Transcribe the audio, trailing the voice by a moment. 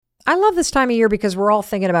I love this time of year because we're all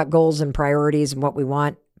thinking about goals and priorities and what we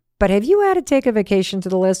want. But have you added Take a Vacation to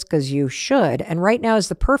the list? Because you should. And right now is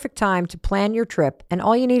the perfect time to plan your trip. And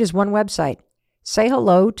all you need is one website. Say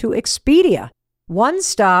hello to Expedia.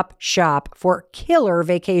 One-stop shop for killer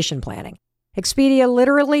vacation planning. Expedia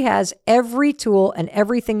literally has every tool and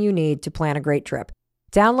everything you need to plan a great trip.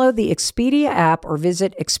 Download the Expedia app or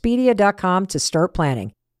visit Expedia.com to start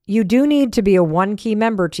planning. You do need to be a One-Key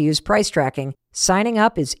member to use price tracking. Signing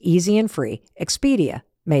up is easy and free. Expedia,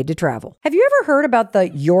 made to travel. Have you ever heard about the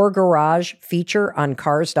Your Garage feature on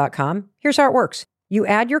Cars.com? Here's how it works. You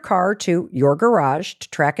add your car to Your Garage to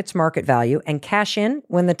track its market value and cash in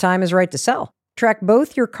when the time is right to sell. Track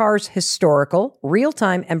both your car's historical,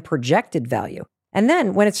 real-time, and projected value. And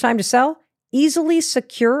then, when it's time to sell, easily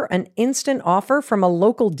secure an instant offer from a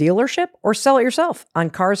local dealership or sell it yourself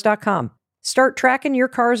on Cars.com. Start tracking your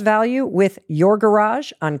car's value with Your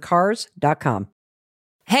Garage on Cars.com.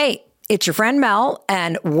 Hey, it's your friend Mel,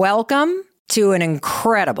 and welcome to an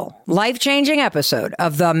incredible, life-changing episode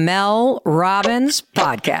of the Mel Robbins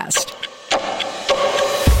Podcast.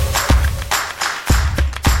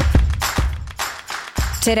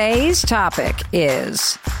 Today's topic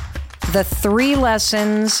is the 3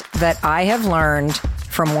 lessons that I have learned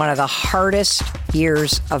from one of the hardest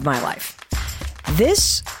years of my life.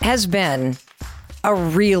 This has been a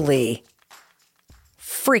really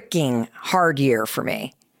freaking hard year for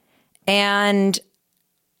me. And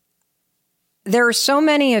there are so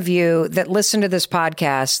many of you that listen to this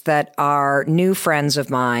podcast that are new friends of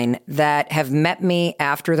mine that have met me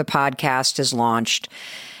after the podcast is launched.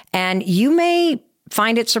 And you may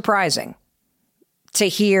find it surprising to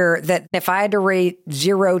hear that if I had to rate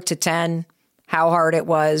 0 to 10, how hard it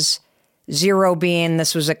was, 0 being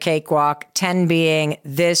this was a cakewalk, 10 being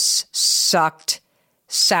this sucked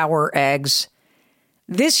sour eggs,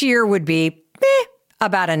 this year would be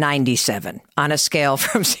about a 97 on a scale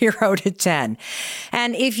from 0 to 10.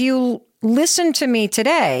 And if you listen to me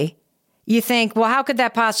today, you think, well, how could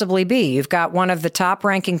that possibly be? You've got one of the top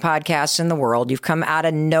ranking podcasts in the world. You've come out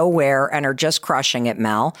of nowhere and are just crushing it,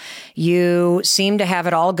 Mel. You seem to have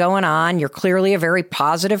it all going on. You're clearly a very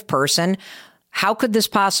positive person. How could this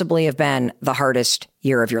possibly have been the hardest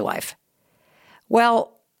year of your life?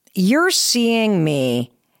 Well, you're seeing me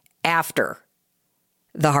after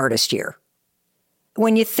the hardest year.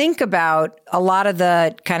 When you think about a lot of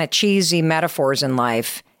the kind of cheesy metaphors in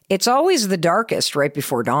life, it's always the darkest right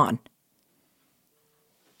before dawn.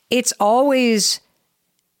 It's always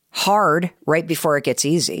hard right before it gets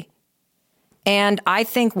easy. And I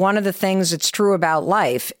think one of the things that's true about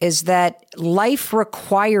life is that life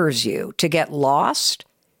requires you to get lost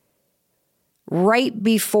right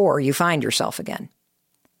before you find yourself again.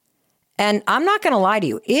 And I'm not going to lie to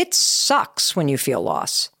you. It sucks when you feel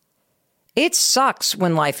lost. It sucks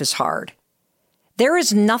when life is hard. There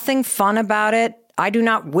is nothing fun about it. I do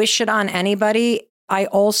not wish it on anybody. I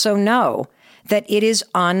also know that it is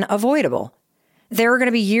unavoidable. There are going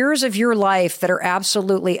to be years of your life that are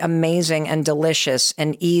absolutely amazing and delicious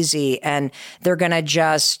and easy, and they're going to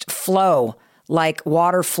just flow like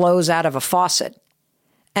water flows out of a faucet.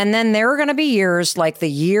 And then there are going to be years like the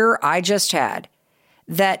year I just had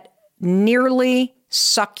that nearly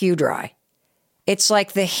suck you dry. It's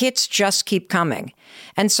like the hits just keep coming.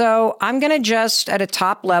 And so I'm going to just at a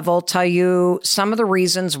top level tell you some of the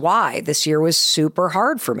reasons why this year was super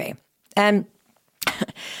hard for me. And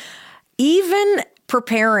even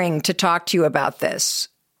preparing to talk to you about this,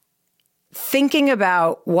 thinking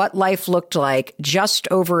about what life looked like just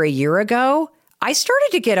over a year ago, I started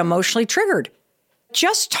to get emotionally triggered.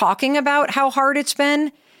 Just talking about how hard it's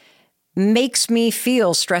been makes me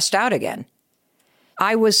feel stressed out again.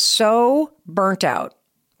 I was so burnt out.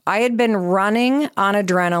 I had been running on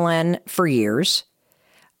adrenaline for years.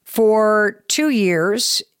 For 2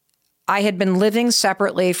 years, I had been living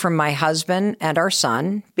separately from my husband and our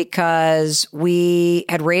son because we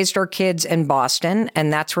had raised our kids in Boston,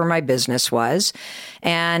 and that's where my business was.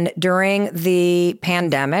 And during the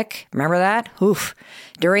pandemic, remember that? Oof.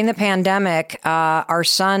 During the pandemic, our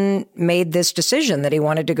son made this decision that he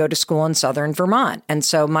wanted to go to school in Southern Vermont. And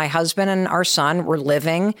so my husband and our son were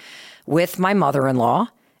living with my mother-in-law,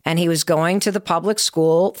 and he was going to the public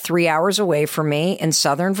school 3 hours away from me in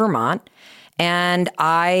Southern Vermont. And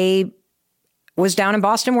I was down in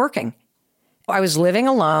Boston working. I was living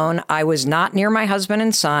alone. I was not near my husband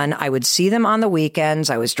and son. I would see them on the weekends.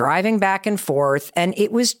 I was driving back and forth, and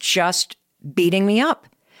it was just beating me up.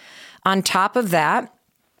 On top of that,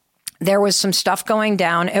 there was some stuff going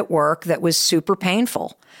down at work that was super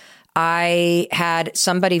painful. I had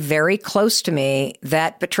somebody very close to me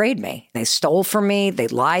that betrayed me. They stole from me. They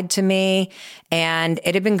lied to me. And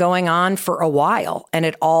it had been going on for a while. And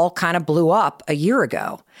it all kind of blew up a year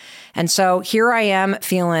ago. And so here I am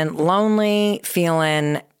feeling lonely,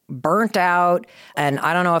 feeling burnt out. And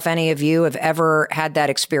I don't know if any of you have ever had that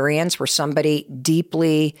experience where somebody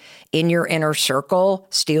deeply in your inner circle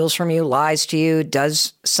steals from you, lies to you,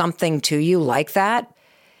 does something to you like that.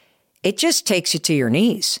 It just takes you to your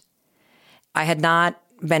knees. I had not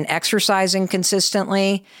been exercising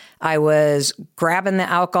consistently. I was grabbing the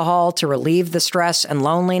alcohol to relieve the stress and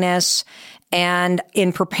loneliness. And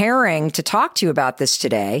in preparing to talk to you about this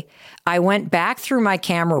today, I went back through my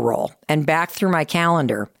camera roll and back through my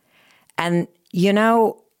calendar. And,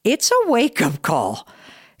 it's a wake-up call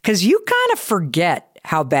because you kind of forget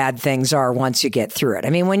how bad things are once you get through it. I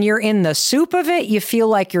mean, when you're in the soup of it, you feel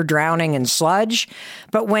like you're drowning in sludge.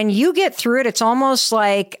 But when you get through it, it's almost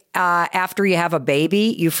like after you have a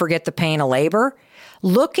baby, you forget the pain of labor.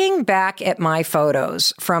 Looking back at my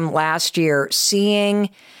photos from last year, seeing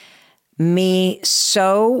me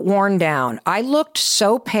so worn down, I looked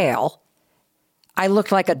so pale. I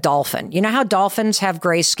looked like a dolphin. You know how dolphins have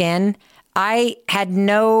gray skin? I had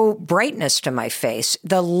no brightness to my face.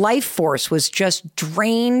 The life force was just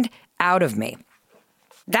drained out of me.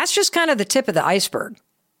 That's just kind of the tip of the iceberg.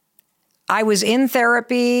 I was in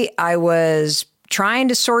therapy. I was trying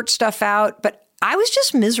to sort stuff out, but I was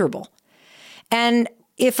just miserable. And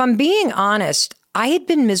if I'm being honest, I had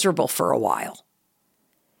been miserable for a while.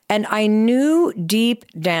 And I knew deep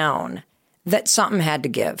down that something had to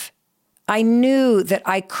give. I knew that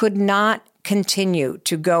I could not continue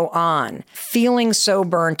to go on feeling so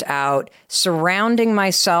burnt out, surrounding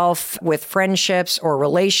myself with friendships or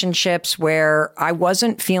relationships where I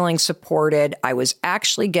wasn't feeling supported. I was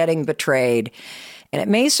actually getting betrayed. And it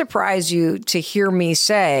may surprise you to hear me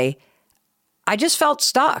say, I just felt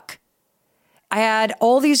stuck. I had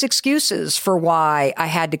all these excuses for why I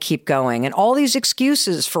had to keep going and all these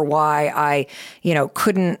excuses for why I,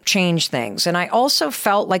 couldn't change things. And I also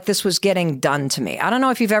felt like this was getting done to me. I don't know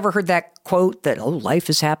if you've ever heard that quote that, life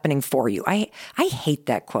is happening for you. I hate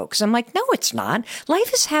that quote because I'm like, no, it's not.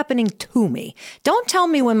 Life is happening to me. Don't tell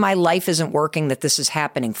me when my life isn't working that this is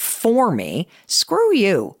happening for me. Screw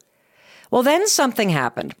you. Well, then something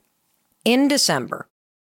happened in December.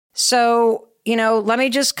 So, let me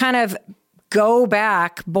just kind of go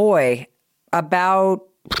back, about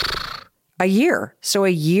a year. So a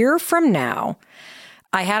year from now,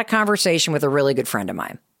 I had a conversation with a really good friend of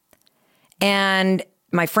mine. And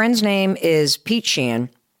my friend's name is Pete Sheehan,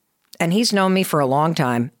 and he's known me for a long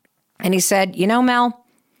time. And he said, Mel,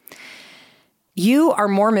 you are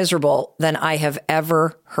more miserable than I have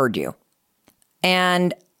ever heard you.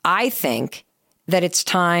 And I think that it's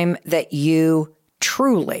time that you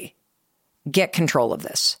truly get control of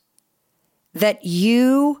this. That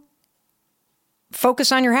you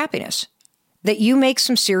focus on your happiness, that you make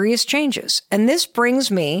some serious changes. And this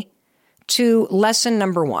brings me to lesson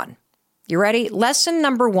number 1. You ready? Lesson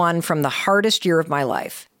number 1 from the hardest year of my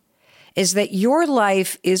life is that your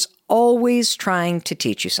life is always trying to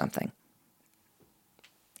teach you something.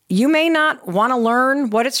 You may not want to learn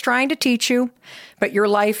what it's trying to teach you, but your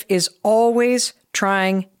life is always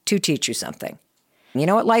trying to teach you something. You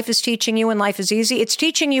know what life is teaching you when life is easy? It's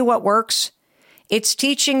teaching you what works. It's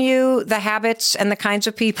teaching you the habits and the kinds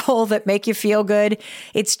of people that make you feel good.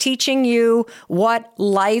 It's teaching you what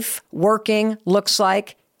life working looks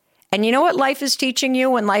like. And you know what life is teaching you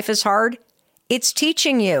when life is hard? It's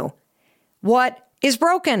teaching you what is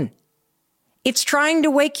broken. It's trying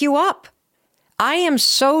to wake you up. I am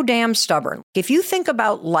so damn stubborn. If you think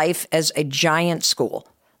about life as a giant school,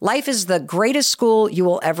 life is the greatest school you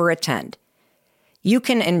will ever attend. You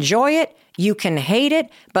can enjoy it. You can hate it,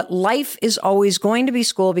 but life is always going to be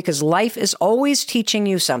school because life is always teaching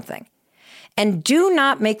you something. And do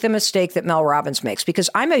not make the mistake that Mel Robbins makes because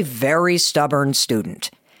I'm a very stubborn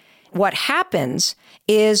student. What happens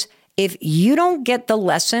is if you don't get the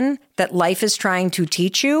lesson that life is trying to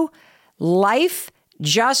teach you, life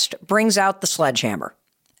just brings out the sledgehammer.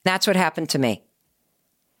 That's what happened to me.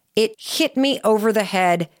 It hit me over the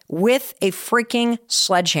head with a freaking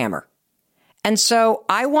sledgehammer. And so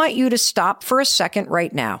I want you to stop for a second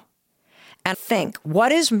right now and think,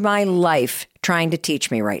 what is my life trying to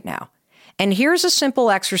teach me right now? And here's a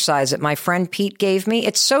simple exercise that my friend Pete gave me.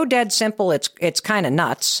 It's so dead simple, it's kind of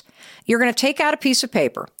nuts. You're going to take out a piece of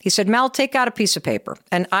paper. He said, Mel, take out a piece of paper.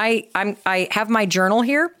 And I have my journal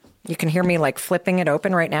here. You can hear me like flipping it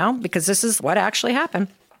open right now because this is what actually happened.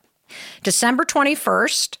 December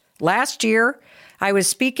 21st, last year, I was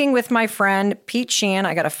speaking with my friend, Pete Sheehan.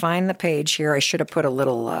 I got to find the page here. I should have put a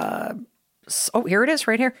little, here it is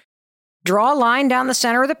right here. Draw a line down the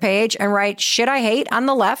center of the page and write shit I hate on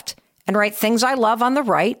the left and write things I love on the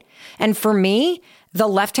right. And for me, the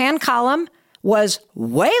left-hand column was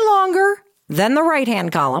way longer than the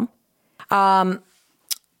right-hand column. And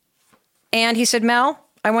he said, Mel,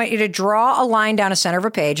 I want you to draw a line down the center of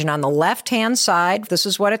a page. And on the left-hand side, this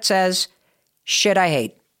is what it says, shit I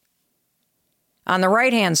hate. On the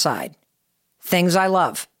right-hand side, things I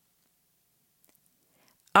love.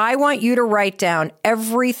 I want you to write down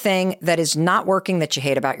everything that is not working that you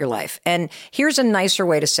hate about your life. And here's a nicer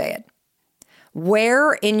way to say it.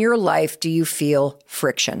 Where in your life do you feel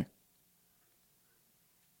friction?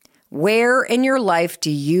 Where in your life do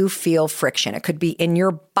you feel friction? It could be in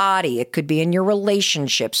your body. It could be in your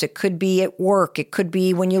relationships. It could be at work. It could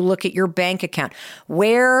be when you look at your bank account.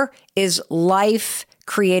 Where is life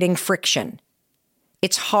creating friction?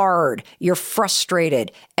 It's hard. You're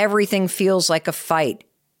frustrated. Everything feels like a fight.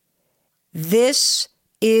 This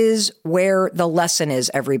is where the lesson is,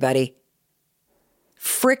 everybody.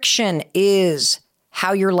 Friction is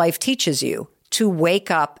how your life teaches you to wake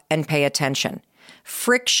up and pay attention.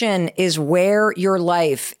 Friction is where your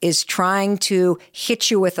life is trying to hit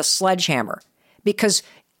you with a sledgehammer because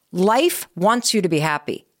life wants you to be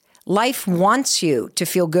happy. Life wants you to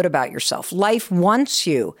feel good about yourself. Life wants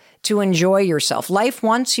you to enjoy yourself. Life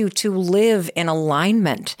wants you to live in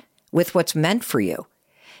alignment with what's meant for you.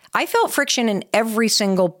 I felt friction in every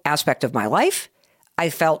single aspect of my life. I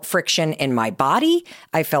felt friction in my body.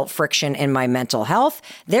 I felt friction in my mental health.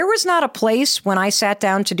 There was not a place when I sat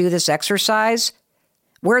down to do this exercise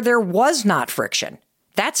where there was not friction.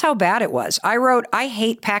 That's how bad it was. I wrote, I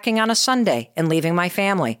hate packing on a Sunday and leaving my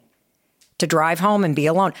family to drive home and be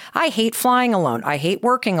alone. I hate flying alone. I hate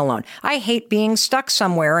working alone. I hate being stuck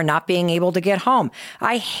somewhere and not being able to get home.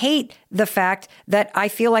 I hate the fact that I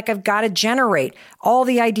feel like I've got to generate all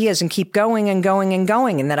the ideas and keep going and going and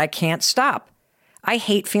going and that I can't stop. I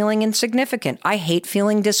hate feeling insignificant. I hate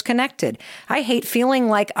feeling disconnected. I hate feeling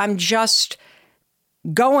like I'm just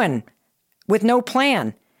going with no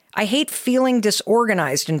plan. I hate feeling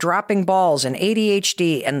disorganized and dropping balls and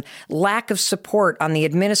ADHD and lack of support on the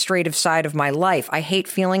administrative side of my life. I hate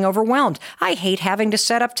feeling overwhelmed. I hate having to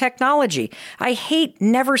set up technology. I hate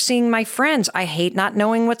never seeing my friends. I hate not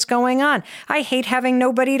knowing what's going on. I hate having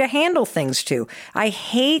nobody to handle things to. I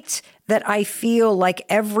hate that I feel like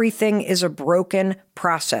everything is a broken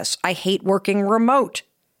process. I hate working remote.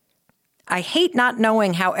 I hate not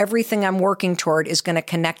knowing how everything I'm working toward is going to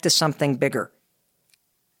connect to something bigger.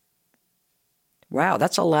 Wow,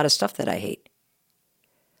 that's a lot of stuff that I hate.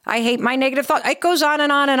 I hate my negative thoughts. It goes on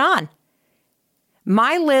and on and on.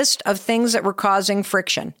 My list of things that were causing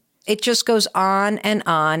friction, it just goes on and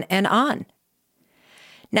on and on.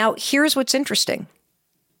 Now, here's what's interesting.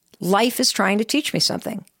 Life is trying to teach me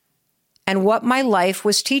something. And what my life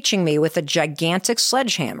was teaching me with a gigantic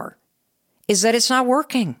sledgehammer is that it's not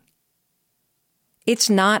working. It's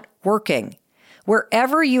not working.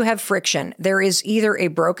 Wherever you have friction, there is either a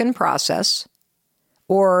broken process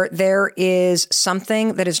or there is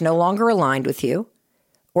something that is no longer aligned with you,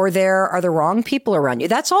 or there are the wrong people around you.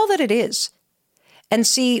 That's all that it is. And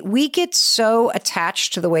see, we get so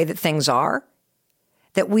attached to the way that things are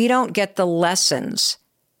that we don't get the lessons.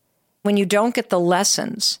 When you don't get the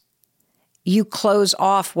lessons, you close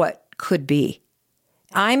off what could be.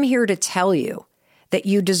 I'm here to tell you that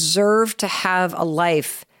you deserve to have a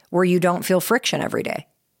life where you don't feel friction every day.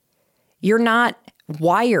 You're not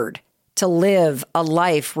wired to live a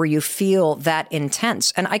life where you feel that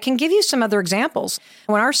intense. And I can give you some other examples.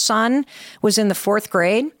 When our son was in the 4th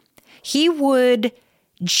grade, he would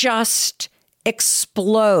just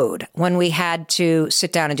explode when we had to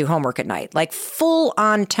sit down and do homework at night, like full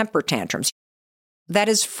on temper tantrums. That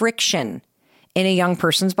is friction in a young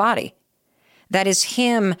person's body. That is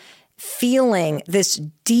him feeling this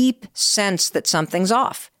deep sense that something's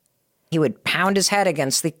off. He would pound his head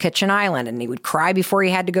against the kitchen island and he would cry before he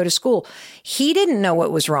had to go to school. He didn't know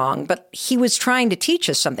what was wrong, but he was trying to teach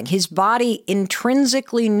us something. His body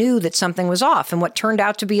intrinsically knew that something was off. And what turned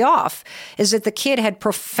out to be off is that the kid had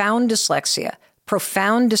profound dyslexia,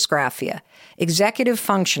 profound dysgraphia, executive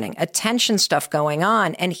functioning, attention stuff going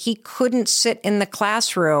on, and he couldn't sit in the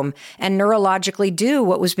classroom and neurologically do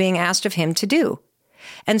what was being asked of him to do.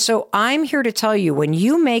 And so I'm here to tell you, when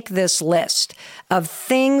you make this list of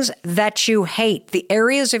things that you hate, the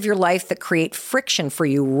areas of your life that create friction for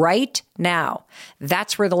you right now,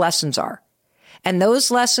 that's where the lessons are. And those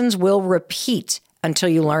lessons will repeat until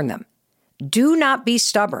you learn them. Do not be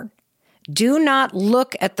stubborn. Do not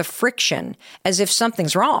look at the friction as if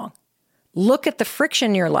something's wrong. Look at the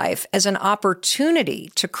friction in your life as an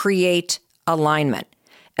opportunity to create alignment,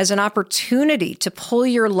 as an opportunity to pull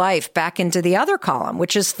your life back into the other column,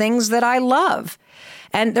 which is things that I love.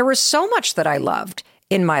 And there was so much that I loved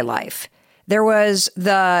in my life. There was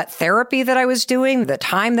the therapy that I was doing, the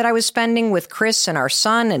time that I was spending with Chris and our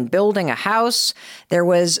son and building a house. There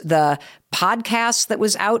was the podcast that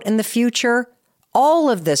was out in the future. All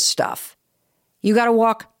of this stuff. You got to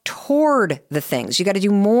walk toward the things. You got to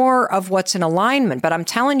do more of what's in alignment. But I'm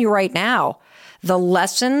telling you right now, the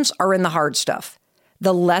lessons are in the hard stuff.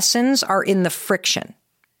 The lessons are in the friction.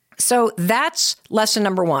 So that's lesson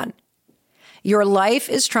number one. Your life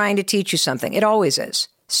is trying to teach you something. It always is.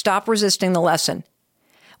 Stop resisting the lesson.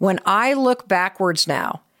 When I look backwards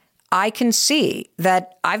now, I can see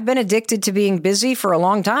that I've been addicted to being busy for a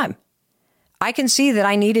long time. I can see that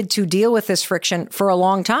I needed to deal with this friction for a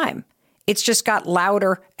long time. It's just got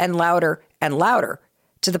louder and louder and louder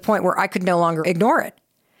to the point where I could no longer ignore it.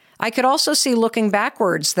 I could also see looking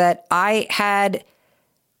backwards that I had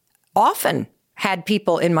often had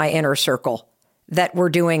people in my inner circle that were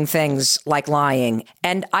doing things like lying,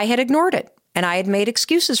 and I had ignored it. And I had made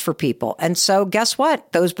excuses for people. And so guess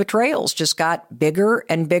what? Those betrayals just got bigger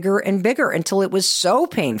and bigger and bigger until it was so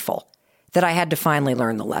painful that I had to finally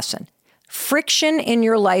learn the lesson. Friction in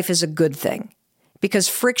your life is a good thing because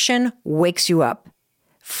friction wakes you up.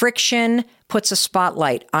 Friction puts a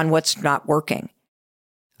spotlight on what's not working.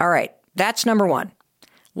 All right, that's number one.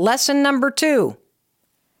 Lesson number two,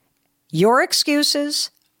 your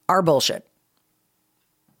excuses are bullshit.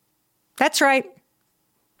 That's right.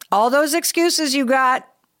 All those excuses you got,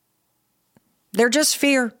 they're just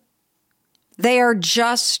fear. They are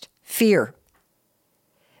just fear.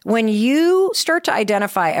 When you start to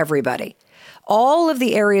identify everybody, all of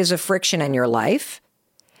the areas of friction in your life,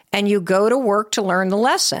 and you go to work to learn the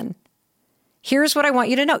lesson, here's what I want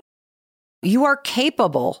you to know. You are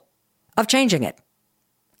capable of changing it.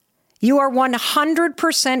 You are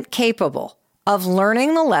 100% capable of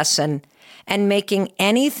learning the lesson and making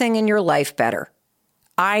anything in your life better.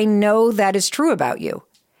 I know that is true about you.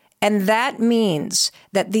 And that means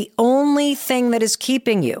that the only thing that is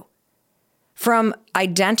keeping you from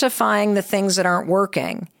identifying the things that aren't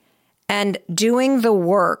working and doing the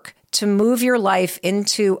work to move your life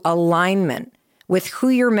into alignment with who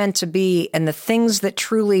you're meant to be and the things that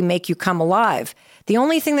truly make you come alive, the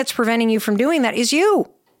only thing that's preventing you from doing that is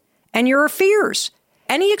you and your fears.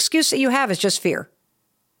 Any excuse that you have is just fear.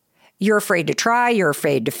 You're afraid to try. You're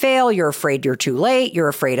afraid to fail. You're afraid you're too late. You're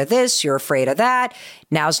afraid of this. You're afraid of that.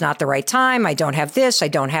 Now's not the right time. I don't have this. I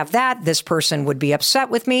don't have that. This person would be upset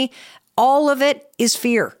with me. All of it is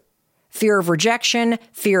fear. Fear of rejection,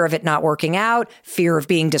 fear of it not working out, fear of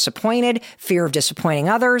being disappointed, fear of disappointing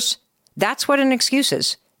others. That's what an excuse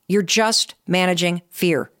is. You're just managing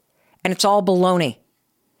fear. And it's all baloney.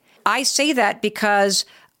 I say that because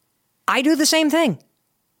I do the same thing.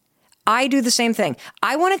 I do the same thing.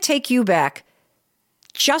 I want to take you back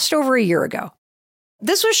just over a year ago.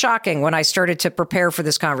 This was shocking when I started to prepare for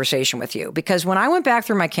this conversation with you, because when I went back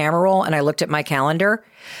through my camera roll and I looked at my calendar,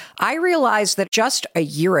 I realized that just a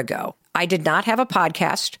year ago, I did not have a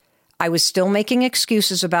podcast. I was still making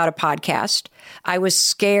excuses about a podcast. I was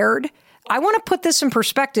scared. I want to put this in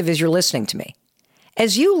perspective as you're listening to me.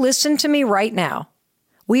 As you listen to me right now,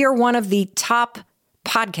 we are one of the top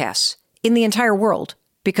podcasts in the entire world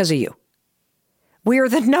because of you. We are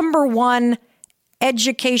the #1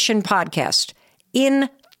 education podcast in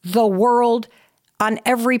the world on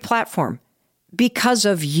every platform because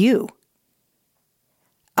of you.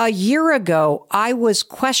 A year ago, I was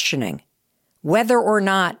questioning whether or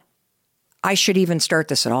not I should even start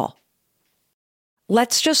this at all.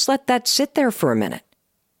 Let's just let that sit there for a minute.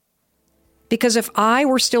 Because if I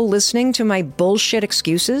were still listening to my bullshit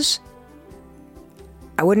excuses,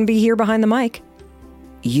 I wouldn't be here behind the mic.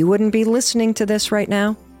 You wouldn't be listening to this right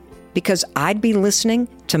now because I'd be listening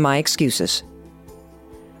to my excuses.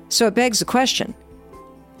 So it begs the question,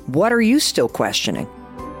 what are you still questioning?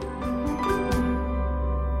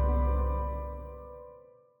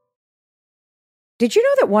 Did you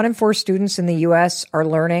know that 1 in 4 students in the U.S. are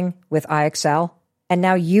learning with IXL? And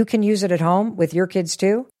now you can use it at home with your kids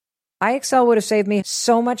too? IXL would have saved me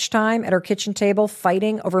so much time at our kitchen table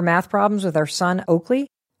fighting over math problems with our son, Oakley.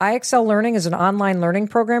 IXL Learning is an online learning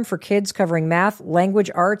program for kids covering math, language,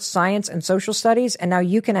 arts, science, and social studies, and now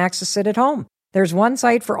you can access it at home. There's one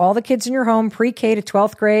site for all the kids in your home, pre-K to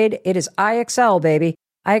 12th grade. It is IXL, baby.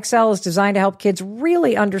 IXL is designed to help kids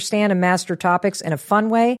really understand and master topics in a fun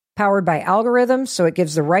way, powered by algorithms, so it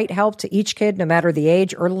gives the right help to each kid no matter the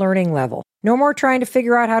age or learning level. No more trying to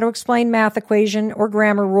figure out how to explain math equation or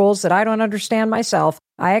grammar rules that I don't understand myself.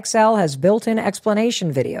 IXL has built-in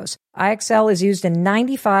explanation videos. IXL is used in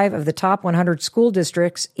 95 of the top 100 school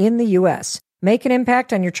districts in the U.S. Make an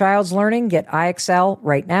impact on your child's learning. Get IXL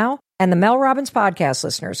right now. And the Mel Robbins podcast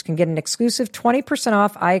listeners can get an exclusive 20%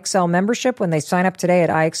 off IXL membership when they sign up today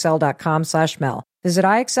at IXL.com/Mel. Visit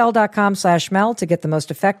IXL.com/Mel to get the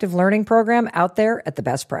most effective learning program out there at the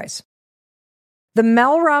best price. The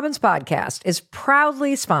Mel Robbins podcast is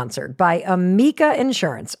proudly sponsored by Amica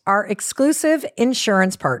Insurance, our exclusive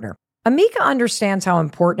insurance partner. Amica understands how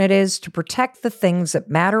important it is to protect the things that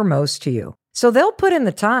matter most to you. So they'll put in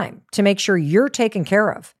the time to make sure you're taken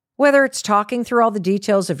care of, whether it's talking through all the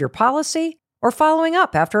details of your policy or following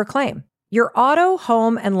up after a claim. Your auto,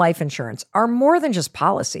 home, and life insurance are more than just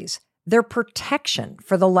policies. They're protection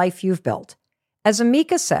for the life you've built. As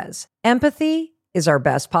Amica says, empathy is our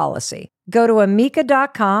best policy. Go to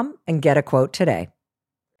Amica.com and get a quote today.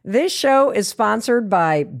 This show is sponsored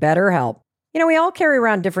by BetterHelp. You know, we all carry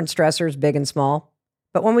around different stressors, big and small,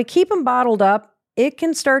 but when we keep them bottled up, it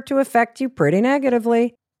can start to affect you pretty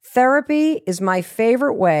negatively. Therapy is my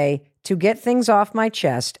favorite way to get things off my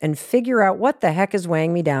chest and figure out what the heck is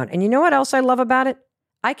weighing me down. And you know what else I love about it?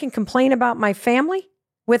 I can complain about my family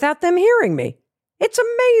without them hearing me. It's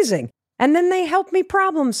amazing. And then they help me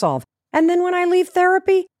problem solve. And then when I leave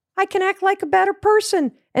therapy, I can act like a better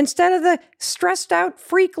person instead of the stressed out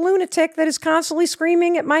freak lunatic that is constantly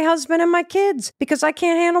screaming at my husband and my kids because I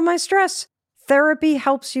can't handle my stress. Therapy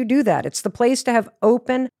helps you do that. It's the place to have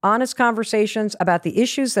open, honest conversations about the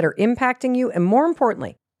issues that are impacting you. And more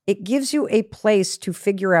importantly, it gives you a place to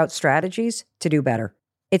figure out strategies to do better.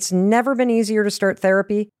 It's never been easier to start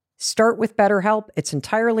therapy. Start with BetterHelp. It's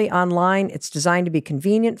entirely online. It's designed to be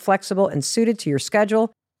convenient, flexible, and suited to your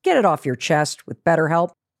schedule. Get it off your chest with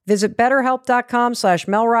BetterHelp. Visit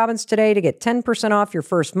BetterHelp.com/Mel Robbins today to get 10% off your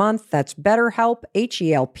first month. That's BetterHelp,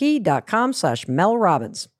 HELP.com/Mel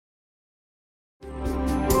Robbins.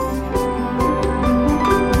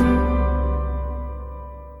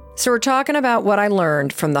 So we're talking about what I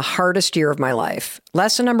learned from the hardest year of my life.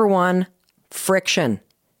 Lesson number 1, friction.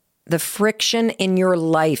 The friction in your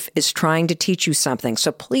life is trying to teach you something.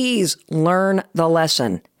 So please learn the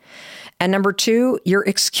lesson. And number 2, your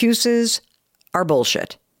excuses are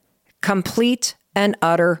bullshit. Complete and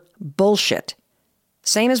utter bullshit.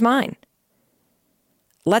 Same as mine.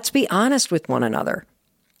 Let's be honest with one another.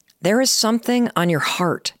 There is something on your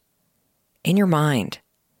heart, in your mind,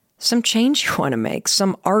 some change you want to make,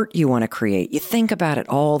 some art you want to create. You think about it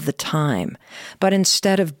all the time. But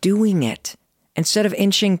instead of doing it, instead of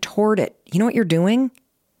inching toward it, you know what you're doing?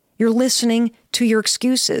 You're listening to your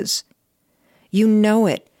excuses. You know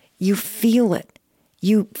it. You feel it.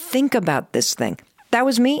 You think about this thing. That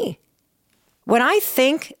was me. When I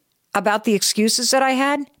think about the excuses that I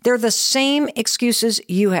had, they're the same excuses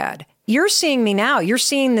you had. You're seeing me now. You're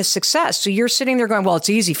seeing the success. So you're sitting there going, well, it's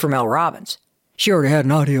easy for Mel Robbins. She already had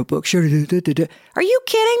an audiobook. Are you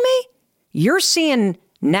kidding me? You're seeing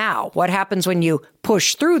now what happens when you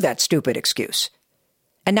push through that stupid excuse.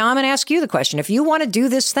 And now I'm going to ask you the question. If you want to do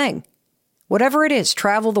this thing, whatever it is,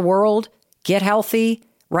 travel the world, get healthy,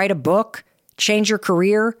 write a book, change your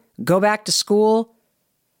career, go back to school,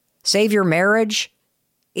 save your marriage.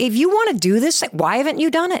 If you want to do this, why haven't you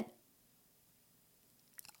done it?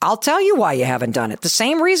 I'll tell you why you haven't done it. The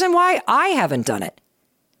same reason why I haven't done it.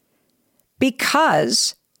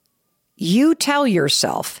 Because you tell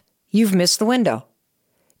yourself you've missed the window.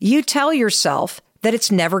 You tell yourself that it's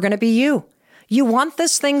never going to be you. You want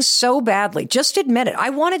this thing so badly. Just admit it. I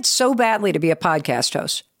wanted so badly to be a podcast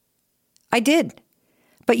host. I did.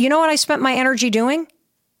 But you know what I spent my energy doing?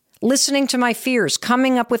 Listening to my fears,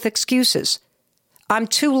 coming up with excuses. I'm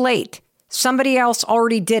too late. Somebody else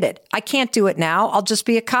already did it. I can't do it now. I'll just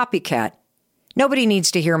be a copycat. Nobody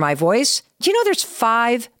needs to hear my voice. Do you know there's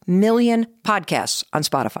 5 million podcasts on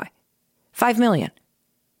Spotify? 5 million.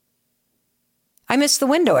 I missed the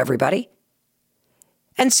window, everybody.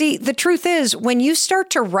 And see, the truth is, when you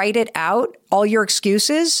start to write it out, all your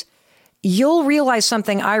excuses, you'll realize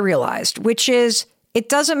something I realized, which is it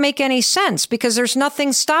doesn't make any sense because there's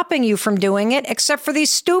nothing stopping you from doing it except for these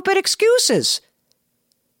stupid excuses.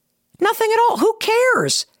 Nothing at all. Who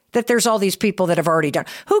cares that there's all these people that have already done?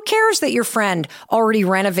 Who cares that your friend already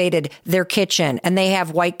renovated their kitchen and they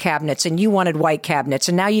have white cabinets and you wanted white cabinets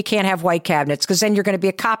and now you can't have white cabinets because then you're going to be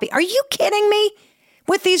a copy? Are you kidding me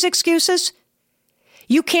with these excuses?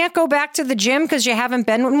 You can't go back to the gym because you haven't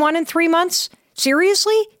been in one in 3 months?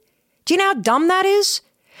 Seriously? Do you know how dumb that is?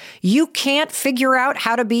 You can't figure out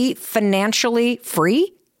how to be financially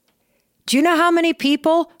free? Do you know how many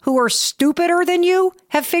people who are stupider than you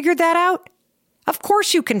have figured that out? Of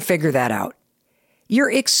course you can figure that out. Your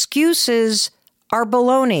excuses are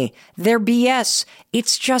baloney. They're BS.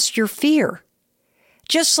 It's just your fear.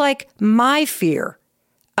 Just like my fear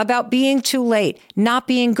about being too late, not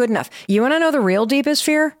being good enough. You want to know the real deepest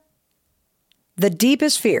fear? The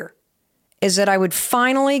deepest fear is that I would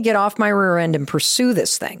finally get off my rear end and pursue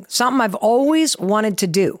this thing, something I've always wanted to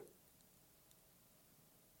do,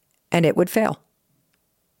 and it would fail.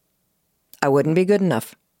 I wouldn't be good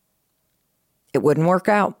enough. It wouldn't work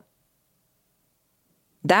out.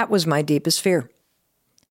 That was my deepest fear.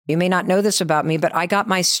 You may not know this about me, but I got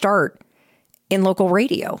my start in local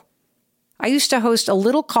radio. I used to host a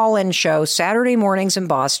little call-in show Saturday mornings in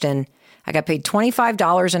Boston. I got paid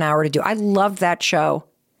 $25 an hour to do. I loved that show.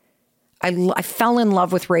 I fell in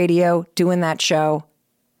love with radio doing that show.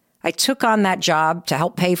 I took on that job to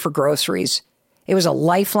help pay for groceries. It was a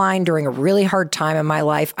lifeline during a really hard time in my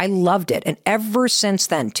life. I loved it. And ever since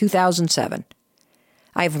then, 2007,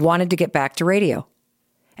 I've wanted to get back to radio.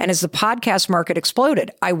 And as the podcast market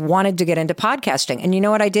exploded, I wanted to get into podcasting. And you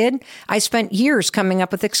know what I did? I spent years coming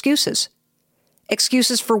up with excuses.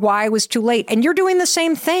 Excuses for why I was too late. And you're doing the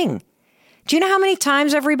same thing. Do you know how many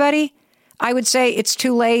times, everybody, I would say, it's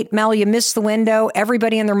too late. Mel, you missed the window.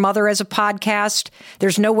 Everybody and their mother has a podcast.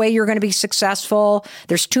 There's no way you're going to be successful.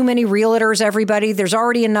 There's too many realtors, everybody. There's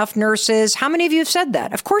already enough nurses. How many of you have said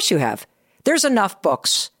that? Of course you have. There's enough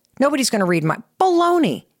books. Nobody's going to read my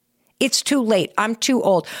baloney. It's too late. I'm too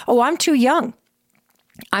old. Oh, I'm too young.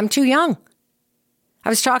 I'm too young. I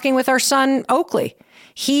was talking with our son, Oakley.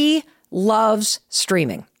 He loves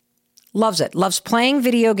streaming. Loves it. Loves playing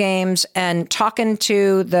video games and talking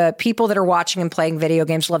to the people that are watching and playing video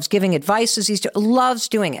games. Loves giving advice as loves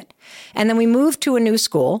doing it. And then we moved to a new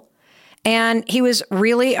school and he was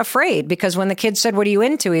really afraid because when the kids said, "What are you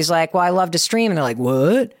into?" He's like, "Well, I love to stream." And they're like,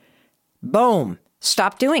 "What?" Boom.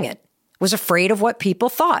 Stop doing it. Was afraid of what people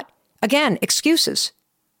thought. Again, excuses.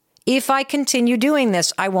 If I continue doing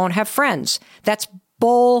this, I won't have friends. That's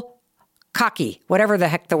bull cocky, whatever the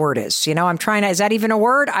heck the word is. You know, is that even a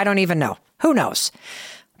word? I don't even know. Who knows?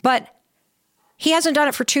 But he hasn't done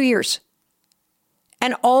it for 2 years.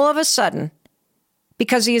 And all of a sudden,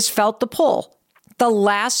 because he has felt the pull, the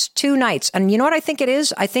last 2 nights, and you know what I think it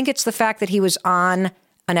is? I think it's the fact that he was on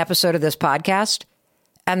an episode of this podcast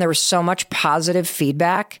and there was so much positive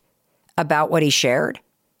feedback about what he shared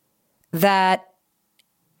that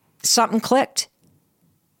something clicked.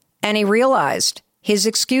 And he realized his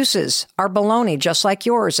excuses are baloney, just like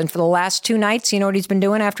yours. And for the last 2 nights, you know what he's been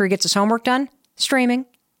doing after he gets his homework done? Streaming.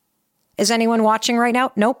 Is anyone watching right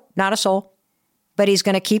now? Nope, not a soul. But he's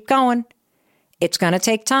going to keep going. It's going to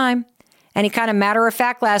take time. And he kind of matter of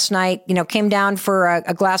fact last night, came down for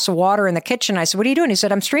a glass of water in the kitchen. I said, "What are you doing?" He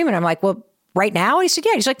said, "I'm streaming." I'm like, "Well, right now?" And he said,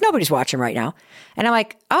 "Yeah." He's like, "Nobody's watching right now." And I'm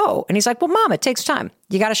like, "Oh." And he's like, "Well, Mom, it takes time.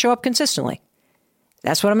 You got to show up consistently."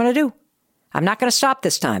 That's what I'm going to do. I'm not going to stop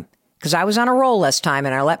this time. Because I was on a roll last time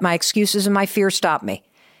and I let my excuses and my fear stop me.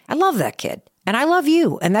 I love that kid. And I love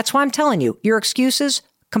you. And that's why I'm telling you, your excuses,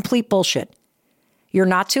 complete bullshit. You're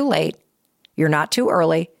not too late. You're not too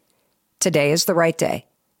early. Today is the right day.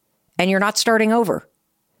 And you're not starting over.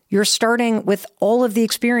 You're starting with all of the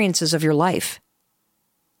experiences of your life.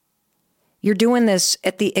 You're doing this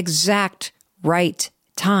at the exact right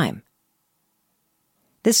time.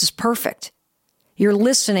 This is perfect. You're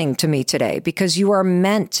listening to me today because you are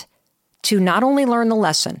meant to not only learn the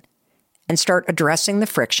lesson and start addressing the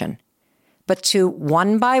friction, but to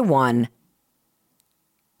one by one,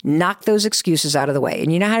 knock those excuses out of the way.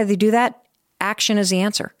 And you know how they do that? Action is the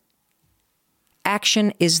answer.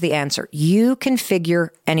 Action is the answer. You can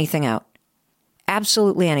figure anything out.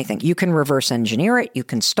 Absolutely anything. You can reverse engineer it. You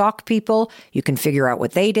can stalk people. You can figure out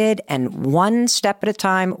what they did. And one step at a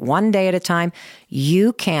time, one day at a time,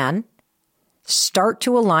 you can start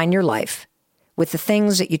to align your life with the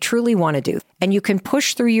things that you truly want to do. And you can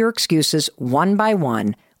push through your excuses one by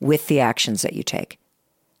one with the actions that you take.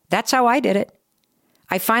 That's how I did it.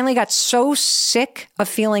 I finally got so sick of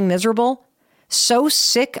feeling miserable, so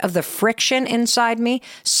sick of the friction inside me,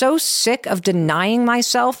 so sick of denying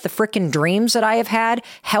myself the frickin' dreams that I have had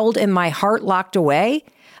held in my heart locked away.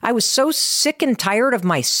 I was so sick and tired of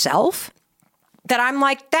myself that I'm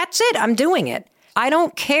like, that's it. I'm doing it. I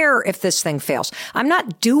don't care if this thing fails. I'm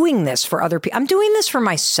not doing this for other people. I'm doing this for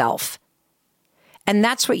myself. And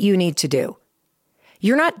that's what you need to do.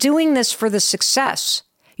 You're not doing this for the success.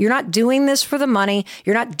 You're not doing this for the money.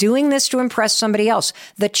 You're not doing this to impress somebody else.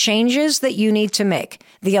 The changes that you need to make,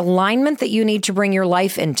 the alignment that you need to bring your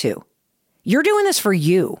life into, you're doing this for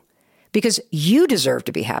you. because you deserve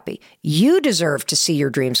to be happy. You deserve to see your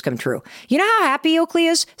dreams come true. You know how happy Oakley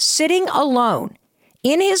is? Sitting alone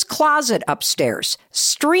in his closet upstairs,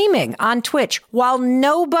 streaming on Twitch while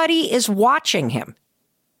nobody is watching him.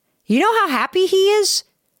 You know how happy he is?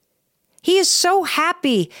 He is so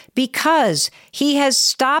happy because he has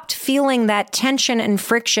stopped feeling that tension and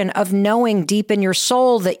friction of knowing deep in your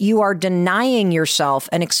soul that you are denying yourself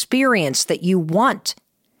an experience that you want.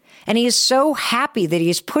 And he is so happy that he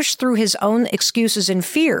has pushed through his own excuses and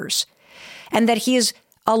fears, and that he has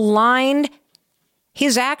aligned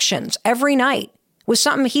his actions every night with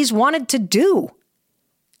something he's wanted to do.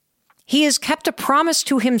 He has kept a promise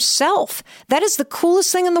to himself. That is the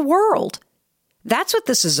coolest thing in the world. That's what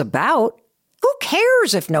this is about. Who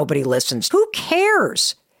cares if nobody listens? Who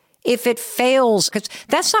cares if it fails? Because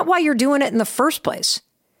that's not why you're doing it in the first place.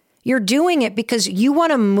 You're doing it because you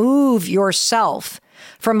want to move yourself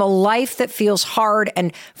from a life that feels hard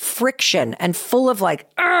and friction and full of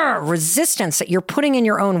resistance that you're putting in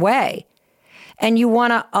your own way. And you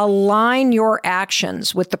want to align your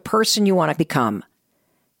actions with the person you want to become.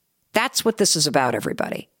 That's what this is about,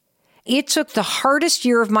 everybody. It took the hardest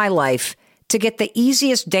year of my life to get the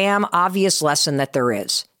easiest damn obvious lesson that there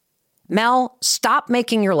is. Mel, stop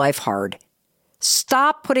making your life hard.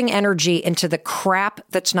 Stop putting energy into the crap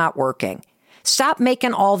that's not working. Stop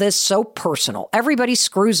making all this so personal. Everybody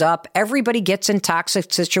screws up. Everybody gets in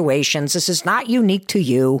toxic situations. This is not unique to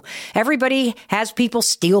you. Everybody has people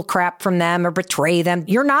steal crap from them or betray them.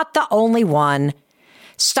 You're not the only one.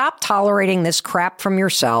 Stop tolerating this crap from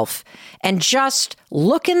yourself and just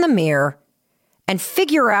look in the mirror and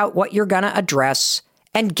figure out what you're going to address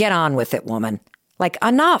and get on with it, woman.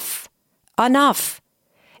 Enough.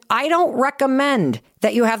 I don't recommend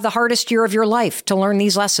that you have the hardest year of your life to learn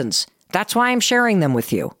these lessons. That's why I'm sharing them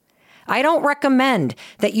with you. I don't recommend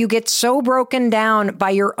that you get so broken down by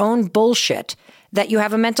your own bullshit that you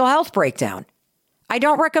have a mental health breakdown. I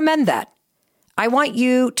don't recommend that. I want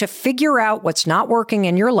you to figure out what's not working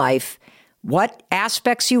in your life, what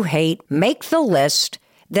aspects you hate, make the list,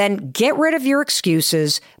 then get rid of your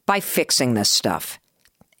excuses by fixing this stuff.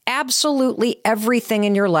 Absolutely everything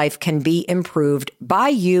in your life can be improved by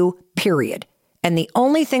you, period. And the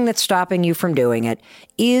only thing that's stopping you from doing it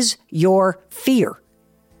is your fear.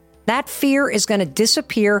 That fear is going to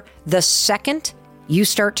disappear the second you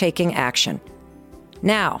start taking action.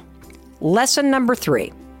 Now, lesson number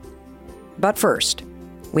 3. But first,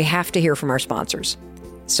 we have to hear from our sponsors.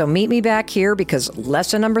 So meet me back here because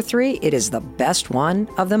lesson number 3, it is the best one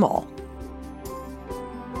of them all.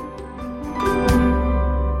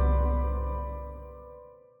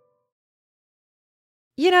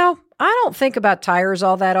 You know, I don't think about tires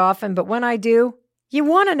all that often, but when I do, you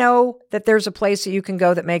want to know that there's a place that you can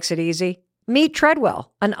go that makes it easy. Meet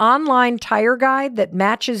Treadwell, an online tire guide that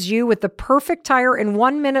matches you with the perfect tire in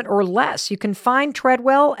 1 minute or less. You can find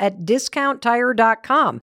Treadwell at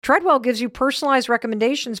discounttire.com. Treadwell gives you personalized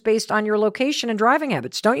recommendations based on your location and driving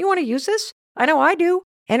habits. Don't you want to use this? I know I do.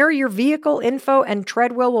 Enter your vehicle info and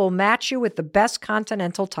Treadwell will match you with the best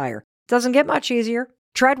Continental tire. Doesn't get much easier.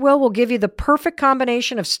 Treadwell will give you the perfect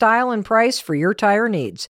combination of style and price for your tire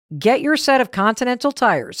needs. Get your set of Continental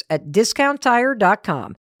tires at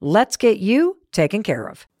discounttire.com. Let's get you taken care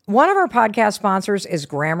of. One of our podcast sponsors is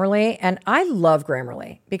Grammarly, and I love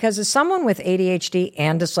Grammarly because as someone with ADHD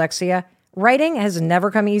and dyslexia, writing has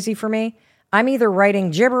never come easy for me. I'm either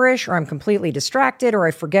writing gibberish or I'm completely distracted or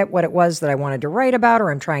I forget what it was that I wanted to write about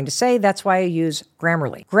or I'm trying to say. That's why I use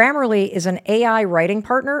Grammarly. Grammarly is an AI writing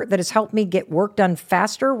partner that has helped me get work done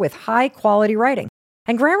faster with high quality writing.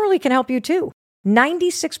 And Grammarly can help you too.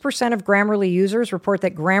 96% of Grammarly users report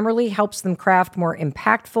that Grammarly helps them craft more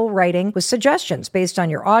impactful writing with suggestions based on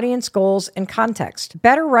your audience, goals, and context.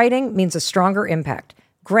 Better writing means a stronger impact.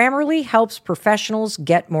 Grammarly helps professionals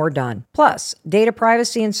get more done. Plus, data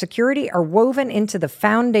privacy and security are woven into the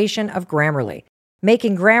foundation of Grammarly,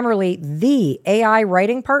 making Grammarly the AI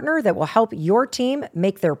writing partner that will help your team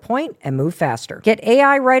make their point and move faster. Get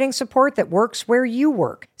AI writing support that works where you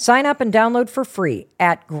work. Sign up and download for free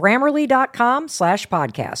at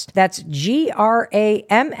Grammarly.com/podcast. That's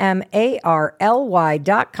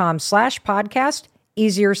GRAMMARLY.com/podcast.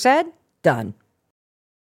 Easier said, done.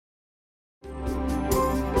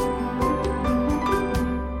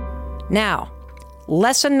 Now,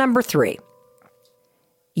 lesson number 3.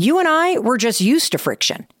 You and I, we're just used to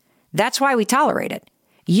friction. That's why we tolerate it.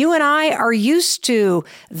 You and I are used to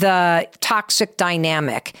the toxic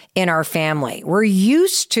dynamic in our family. We're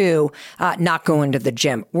used to not going to the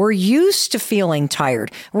gym. We're used to feeling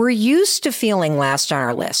tired. We're used to feeling last on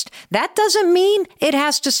our list. That doesn't mean it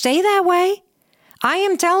has to stay that way. I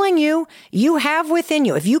am telling you, you have within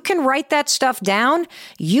you. If you can write that stuff down,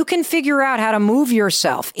 you can figure out how to move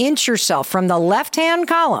yourself, inch yourself from the left-hand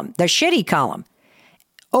column, the shitty column,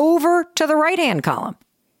 over to the right-hand column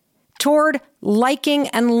toward liking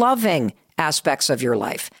and loving aspects of your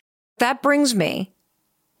life. That brings me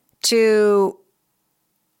to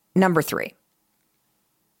number 3.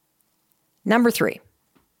 Number 3.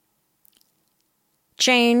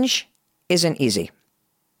 Change isn't easy.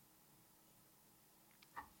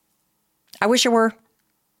 I wish it were.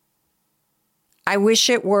 I wish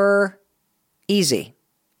it were easy.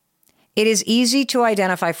 It is easy to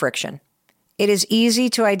identify friction. It is easy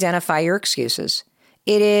to identify your excuses.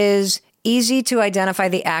 It is easy to identify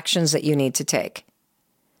the actions that you need to take.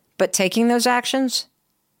 But taking those actions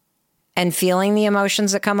and feeling the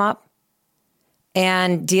emotions that come up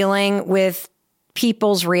and dealing with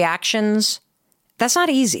people's reactions, that's not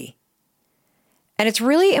easy. And it's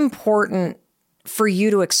really important for you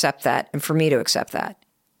to accept that and for me to accept that.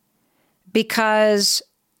 Because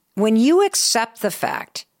when you accept the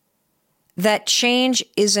fact that change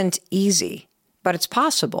isn't easy, but it's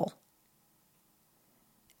possible,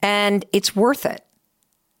 and it's worth it,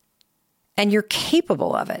 and you're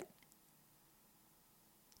capable of it,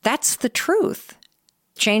 that's the truth.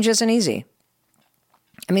 Change isn't easy.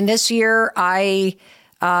 I mean, this year I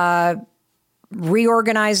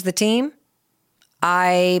reorganized the team.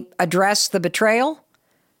 I addressed the betrayal.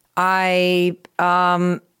 I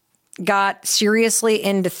got seriously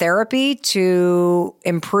into therapy to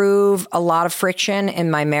improve a lot of friction in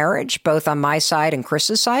my marriage, both on my side and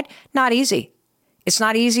Chris's side. Not easy. It's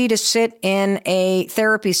not easy to sit in a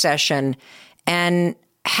therapy session and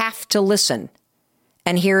have to listen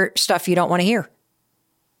and hear stuff you don't want to hear.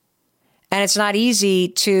 And it's not easy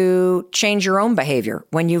to change your own behavior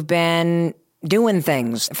when you've been doing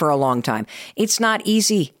things for a long time. It's not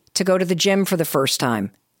easy to go to the gym for the first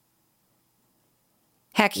time.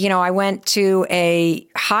 Heck, I went to a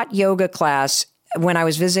hot yoga class when I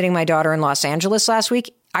was visiting my daughter in Los Angeles last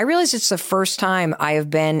week. I realized it's the first time I have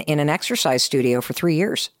been in an exercise studio for 3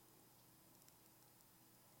 years.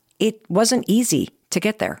 It wasn't easy to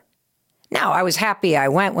get there. Now, I was happy I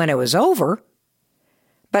went when it was over,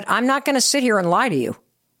 but I'm not going to sit here and lie to you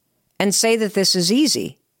and say that this is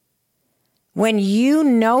easy. When you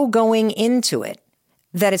know going into it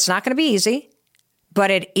that it's not going to be easy,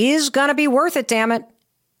 but it is going to be worth it, damn it.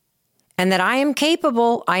 And that I am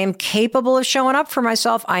capable of showing up for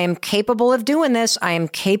myself. I am capable of doing this. I am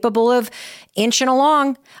capable of inching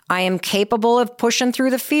along. I am capable of pushing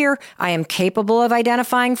through the fear. I am capable of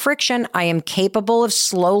identifying friction. I am capable of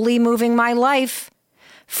slowly moving my life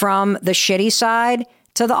from the shitty side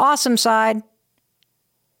to the awesome side.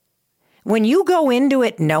 When you go into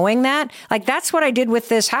it knowing that, like that's what I did with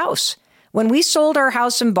this house. When we sold our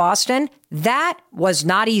house in Boston, that was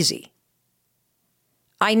not easy.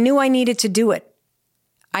 I knew I needed to do it.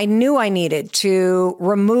 I knew I needed to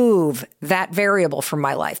remove that variable from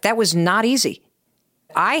my life. That was not easy.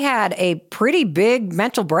 I had a pretty big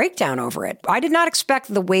mental breakdown over it. I did not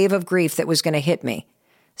expect the wave of grief that was going to hit me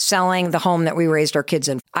selling the home that we raised our kids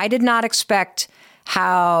in. I did not expect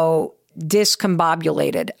how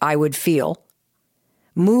discombobulated I would feel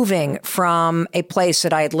moving from a place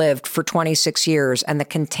that I had lived for 26 years and the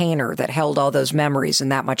container that held all those memories in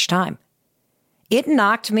that much time. It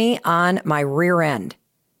knocked me on my rear end.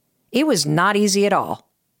 It was not easy at all.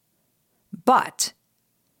 But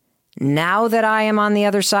now that I am on the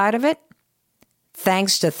other side of it,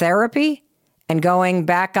 thanks to therapy and going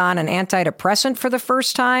back on an antidepressant for the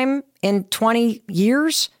first time in 20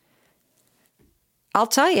 years, I'll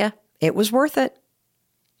tell you, it was worth it.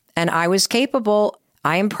 And I was capable.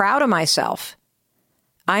 I am proud of myself.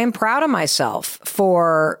 I am proud of myself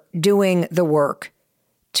for doing the work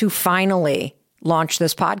to finally launch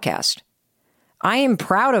this podcast. I am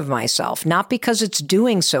proud of myself, not because it's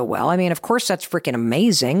doing so well. I mean, of course, that's freaking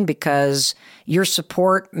amazing because your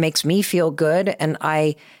support makes me feel good. And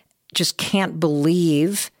I just can't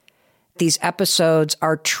believe these episodes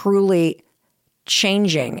are truly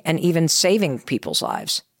changing and even saving people's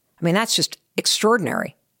lives. I mean, that's just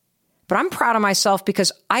extraordinary. But I'm proud of myself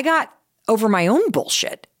because I got over my own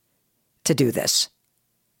bullshit to do this.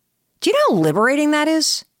 Do you know how liberating that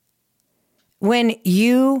is? When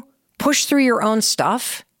you push through your own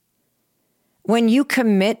stuff, when you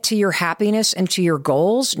commit to your happiness and to your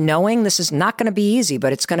goals, knowing this is not going to be easy,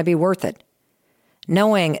 but it's going to be worth it.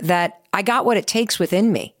 Knowing that I got what it takes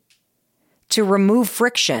within me to remove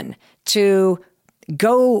friction, to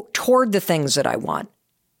go toward the things that I want.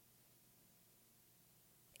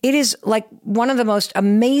 It is like one of the most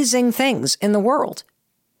amazing things in the world.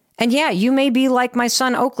 And yeah, you may be like my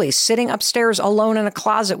son Oakley, sitting upstairs alone in a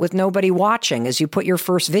closet with nobody watching as you put your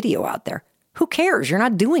first video out there. Who cares? You're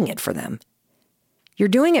not doing it for them. You're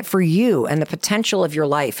doing it for you and the potential of your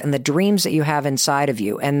life and the dreams that you have inside of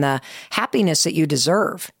you and the happiness that you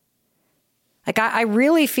deserve. Like, I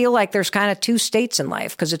really feel like there's kind of two states in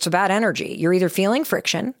life because it's about energy. You're either feeling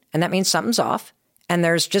friction, and that means something's off, and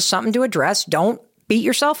there's just something to address. Don't beat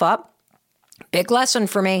yourself up. Big lesson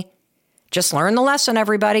for me. Just learn the lesson,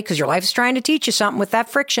 everybody, because your life's trying to teach you something with that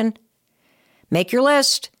friction. Make your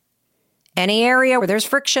list. Any area where there's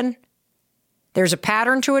friction, there's a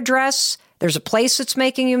pattern to address, there's a place that's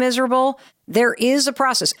making you miserable, there is a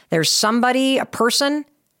process. There's somebody, a person.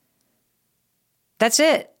 That's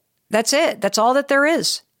it. That's it. That's all that there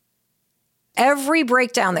is. Every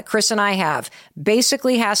breakdown that Chris and I have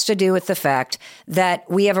basically has to do with the fact that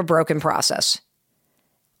we have a broken process.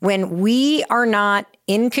 When we are not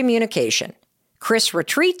in communication, Chris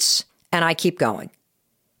retreats and I keep going.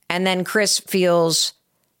 And then Chris feels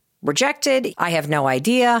rejected. I have no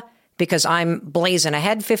idea because I'm blazing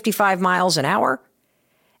ahead 55 miles an hour.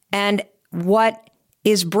 And what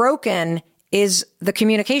is broken is the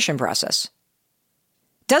communication process.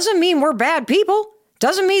 Doesn't mean we're bad people.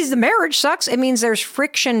 Doesn't mean the marriage sucks. It means there's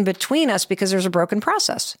friction between us because there's a broken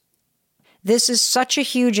process. This is such a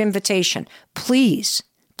huge invitation. Please,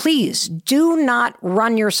 please do not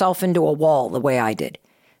run yourself into a wall the way I did.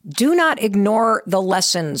 Do not ignore the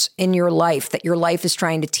lessons in your life that your life is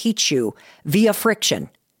trying to teach you via friction,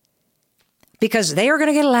 because they are going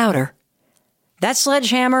to get louder. That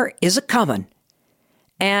sledgehammer is a coming.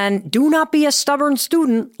 And do not be a stubborn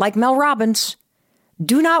student like Mel Robbins.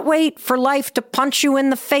 Do not wait for life to punch you in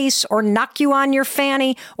the face or knock you on your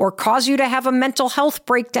fanny or cause you to have a mental health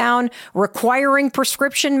breakdown requiring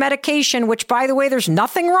prescription medication, which, by the way, there's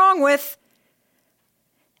nothing wrong with.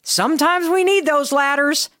 Sometimes we need those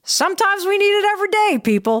ladders. Sometimes we need it every day,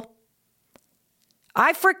 people.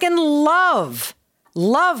 I freaking love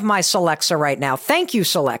my Celexa right now. Thank you,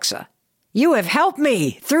 Celexa. You have helped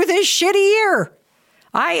me through this shitty year.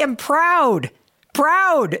 I am proud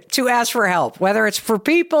to ask for help, whether it's for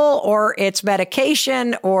people or it's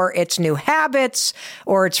medication or it's new habits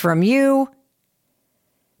or it's from you,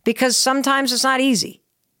 because sometimes it's not easy,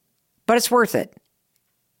 but it's worth it.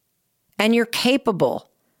 And you're capable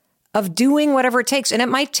of doing whatever it takes. And it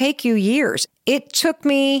might take you years. It took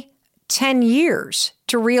me 10 years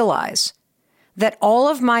to realize that all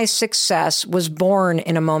of my success was born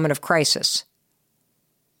in a moment of crisis.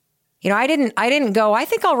 You know, I didn't go, I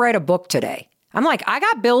think I'll write a book today. I'm like, I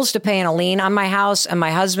got bills to pay and a lien on my house, and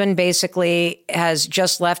my husband basically has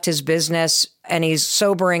just left his business and he's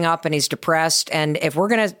sobering up and he's depressed. And if we're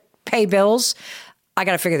going to pay bills, I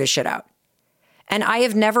got to figure this shit out. And I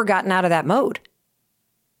have never gotten out of that mode.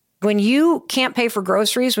 When you can't pay for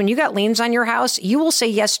groceries, when you got liens on your house, you will say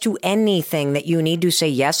yes to anything that you need to say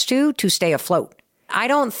yes to stay afloat. I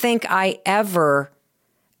don't think I ever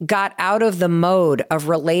got out of the mode of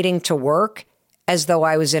relating to work as though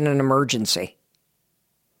I was in an emergency.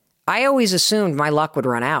 I always assumed my luck would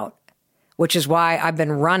run out, which is why I've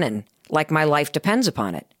been running like my life depends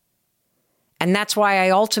upon it. And that's why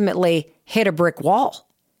I ultimately hit a brick wall.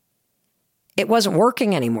 It wasn't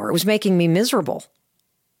working anymore. It was making me miserable.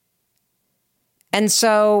 And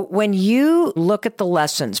so when you look at the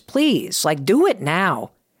lessons, please, do it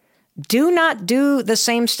now. Do not do the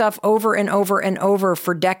same stuff over and over and over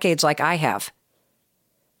for decades like I have.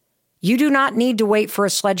 You do not need to wait for a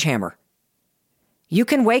sledgehammer. You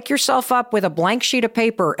can wake yourself up with a blank sheet of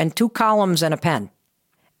paper and 2 columns and a pen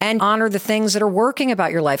and honor the things that are working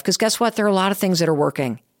about your life. Because guess what? There are a lot of things that are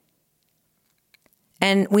working.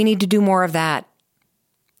 And we need to do more of that.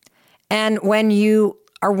 And when you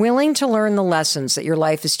are willing to learn the lessons that your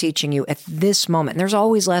life is teaching you at this moment, and there's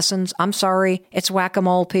always lessons. I'm sorry. It's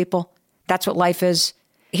whack-a-mole, people. That's what life is.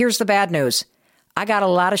 Here's the bad news. I got a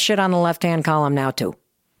lot of shit on the left-hand column now, too.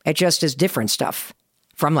 It just is different stuff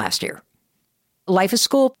from last year. Life is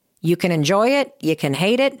school. You can enjoy it. You can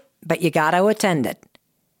hate it, but you got to attend it.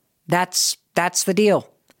 That's the deal.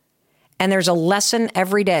 And there's a lesson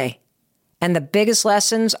every day. And the biggest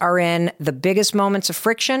lessons are in the biggest moments of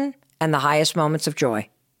friction and the highest moments of joy.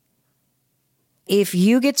 If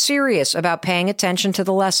you get serious about paying attention to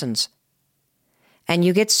the lessons, and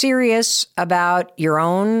you get serious about your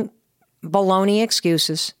own baloney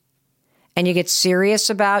excuses, and you get serious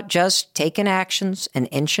about just taking actions and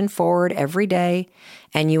inching forward every day,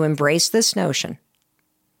 and you embrace this notion,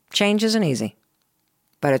 change isn't easy,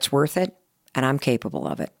 but it's worth it, and I'm capable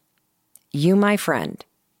of it. You, my friend,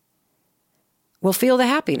 will feel the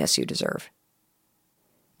happiness you deserve.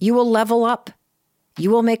 You will level up. You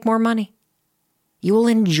will make more money. You will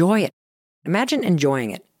enjoy it. Imagine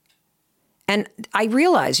enjoying it. And I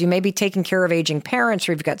realize you may be taking care of aging parents,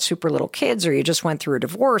 or you've got super little kids, or you just went through a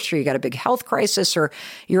divorce, or you got a big health crisis, or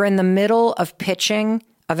you're in the middle of pitching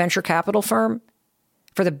a venture capital firm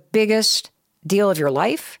for the biggest deal of your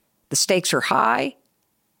life. The stakes are high.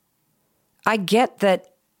 I get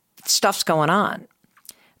that stuff's going on.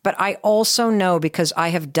 But I also know, because I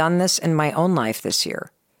have done this in my own life this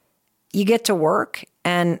year, you get to work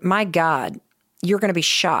and my God, you're going to be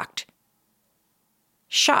shocked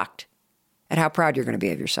at how proud you're going to be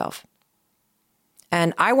of yourself.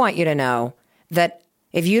 And I want you to know that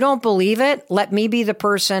if you don't believe it, let me be the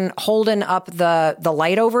person holding up the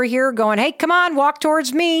light over here going, hey, come on, walk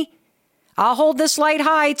towards me. I'll hold this light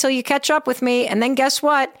high till you catch up with me. And then guess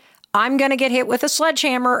what? I'm going to get hit with a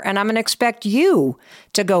sledgehammer, and I'm going to expect you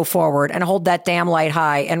to go forward and hold that damn light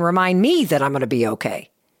high and remind me that I'm going to be okay.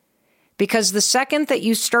 Because the second that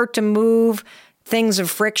you start to move things of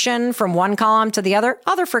friction from one column to the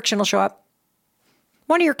other friction will show up.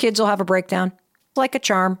 One of your kids will have a breakdown, like a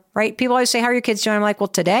charm, right? People always say, how are your kids doing? I'm like, well,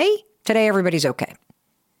 today everybody's okay.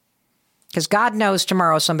 Because God knows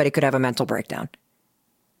tomorrow somebody could have a mental breakdown.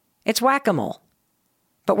 It's whack-a-mole.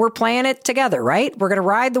 But we're playing it together, right? We're going to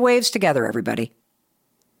ride the waves together, everybody.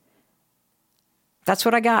 That's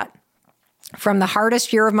what I got from the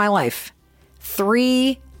hardest year of my life.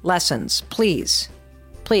 3 lessons. Please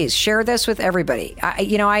share this with everybody.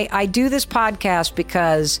 I do this podcast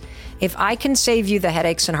because if I can save you the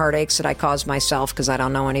headaches and heartaches that I caused myself because I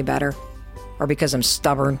don't know any better, or because I'm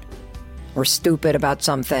stubborn or stupid about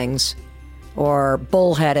some things, or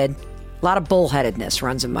bullheaded, a lot of bullheadedness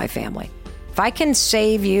runs in my family. If I can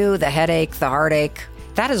save you the headache, the heartache,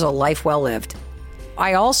 that is a life well lived.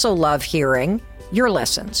 I also love hearing your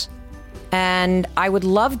lessons. And I would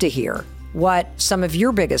love to hear what some of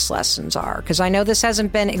your biggest lessons are, because I know this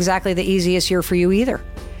hasn't been exactly the easiest year for you either.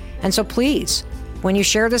 And so please, when you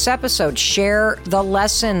share this episode, share the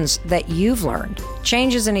lessons that you've learned.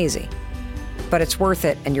 Change isn't easy, but it's worth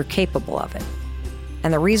it and you're capable of it.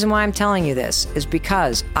 And the reason why I'm telling you this is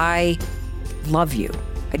because I love you.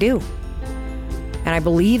 I do. And I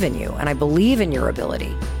believe in you, and I believe in your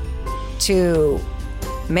ability to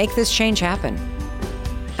make this change happen.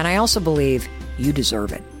 And I also believe you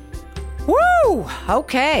deserve it. Woo!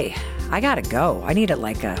 Okay, I gotta go. I need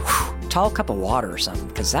like a tall cup of water or something,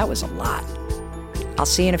 because that was a lot. I'll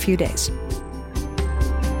see you in a few days.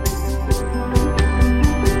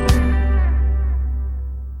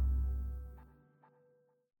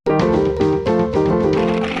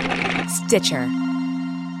 Stitcher.